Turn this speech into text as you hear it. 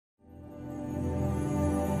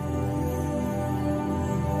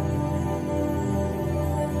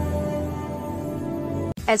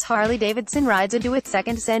As Harley-Davidson rides into its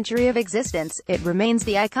second century of existence, it remains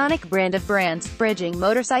the iconic brand of brands, bridging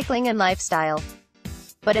motorcycling and lifestyle.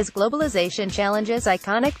 But as globalization challenges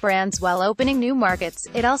iconic brands while opening new markets,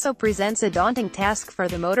 it also presents a daunting task for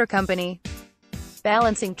the motor company.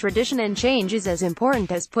 Balancing tradition and change is as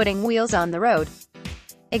important as putting wheels on the road.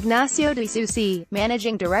 Ignacio de Isusi,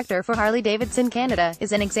 managing director for Harley-Davidson Canada,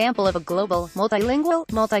 is an example of a global, multilingual,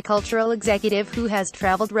 multicultural executive who has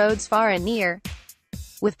traveled roads far and near.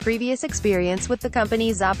 With previous experience with the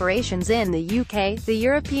company's operations in the UK, the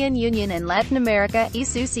European Union and Latin America,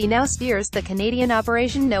 Isusi now steers the Canadian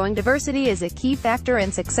operation, knowing diversity is a key factor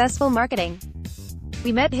in successful marketing.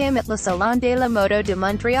 We met him at Le Salon de la Moto de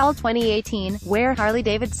Montreal 2018, where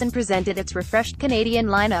Harley-Davidson presented its refreshed Canadian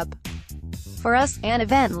lineup. For us, an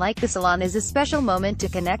event like the Salon is a special moment to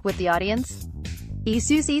connect with the audience,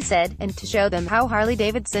 Isusi said, and to show them how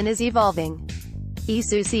Harley-Davidson is evolving.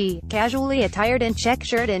 Isusi, casually attired in check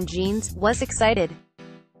shirt and jeans, was excited.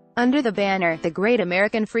 Under the banner, The Great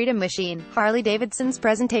American Freedom Machine, Harley-Davidson's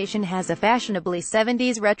presentation has a fashionably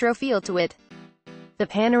 70s retro feel to it. The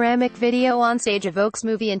panoramic video on stage evokes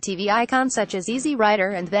movie and TV icons such as Easy Rider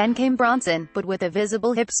and Then Came Bronson, but with a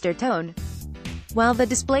visible hipster tone. While the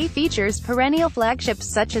display features perennial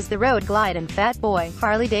flagships such as the Road Glide and Fat Boy,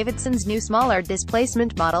 Harley-Davidson's new smaller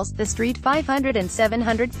displacement models, the Street 500 and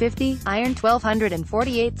 750, Iron 1200 and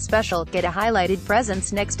 48 Special, get a highlighted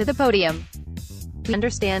presence next to the podium. We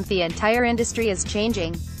understand the entire industry is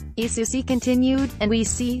changing, Isusi continued, and we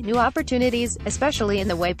see new opportunities, especially in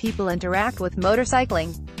the way people interact with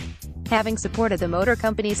motorcycling. Having supported the motor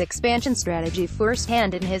company's expansion strategy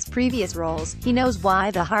firsthand in his previous roles, he knows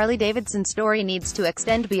why the Harley-Davidson story needs to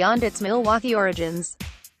extend beyond its Milwaukee origins.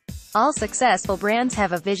 All successful brands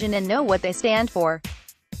have a vision and know what they stand for.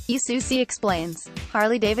 Isusi explains.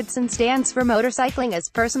 Harley-Davidson stands for motorcycling as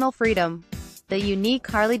personal freedom. The unique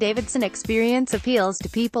Harley-Davidson experience appeals to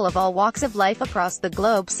people of all walks of life across the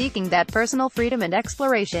globe seeking that personal freedom and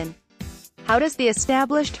exploration. How does the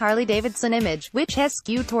established Harley-Davidson image, which has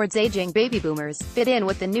skewed towards aging baby boomers, fit in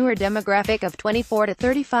with the newer demographic of 24 to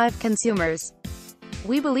 35 consumers?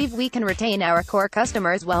 We believe we can retain our core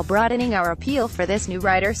customers while broadening our appeal for this new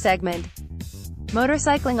rider segment.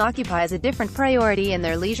 Motorcycling occupies a different priority in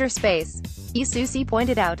their leisure space, Isusi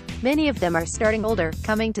pointed out. Many of them are starting older,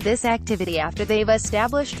 coming to this activity after they've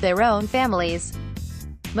established their own families.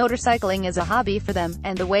 Motorcycling is a hobby for them,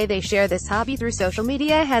 and the way they share this hobby through social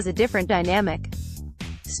media has a different dynamic.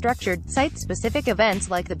 Structured, site-specific events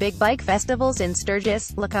like the big bike festivals in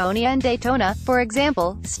Sturgis, Laconia and Daytona, for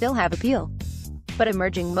example, still have appeal. But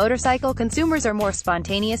emerging motorcycle consumers are more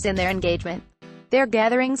spontaneous in their engagement. Their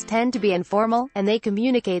gatherings tend to be informal, and they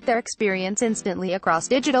communicate their experience instantly across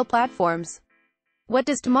digital platforms. What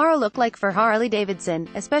does tomorrow look like for Harley-Davidson,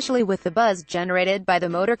 especially with the buzz generated by the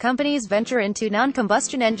motor company's venture into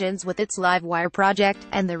non-combustion engines with its Livewire project,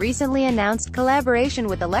 and the recently announced collaboration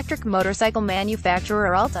with electric motorcycle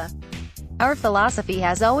manufacturer Alta? Our philosophy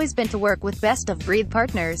has always been to work with best-of-breed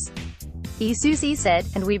partners, Isusi said,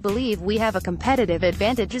 and we believe we have a competitive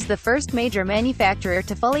advantage as the first major manufacturer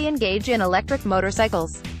to fully engage in electric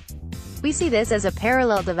motorcycles. We see this as a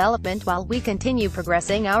parallel development while we continue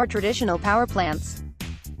progressing our traditional power plants.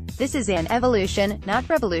 This is an evolution, not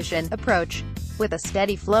revolution, approach. With a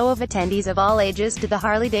steady flow of attendees of all ages to the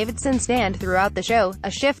Harley-Davidson stand throughout the show, a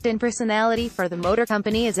shift in personality for the motor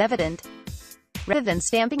company is evident. Rather than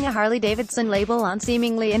stamping a Harley-Davidson label on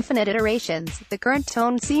seemingly infinite iterations, the current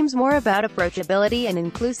tone seems more about approachability and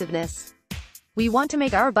inclusiveness. We want to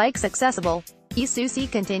make our bikes accessible,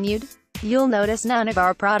 Isusi continued. You'll notice none of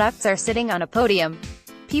our products are sitting on a podium.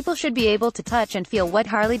 People should be able to touch and feel what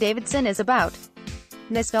Harley-Davidson is about.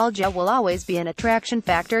 Nostalgia will always be an attraction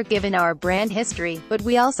factor given our brand history, but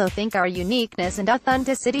we also think our uniqueness and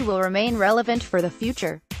authenticity will remain relevant for the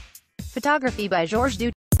future. Photography by Georges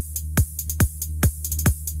Du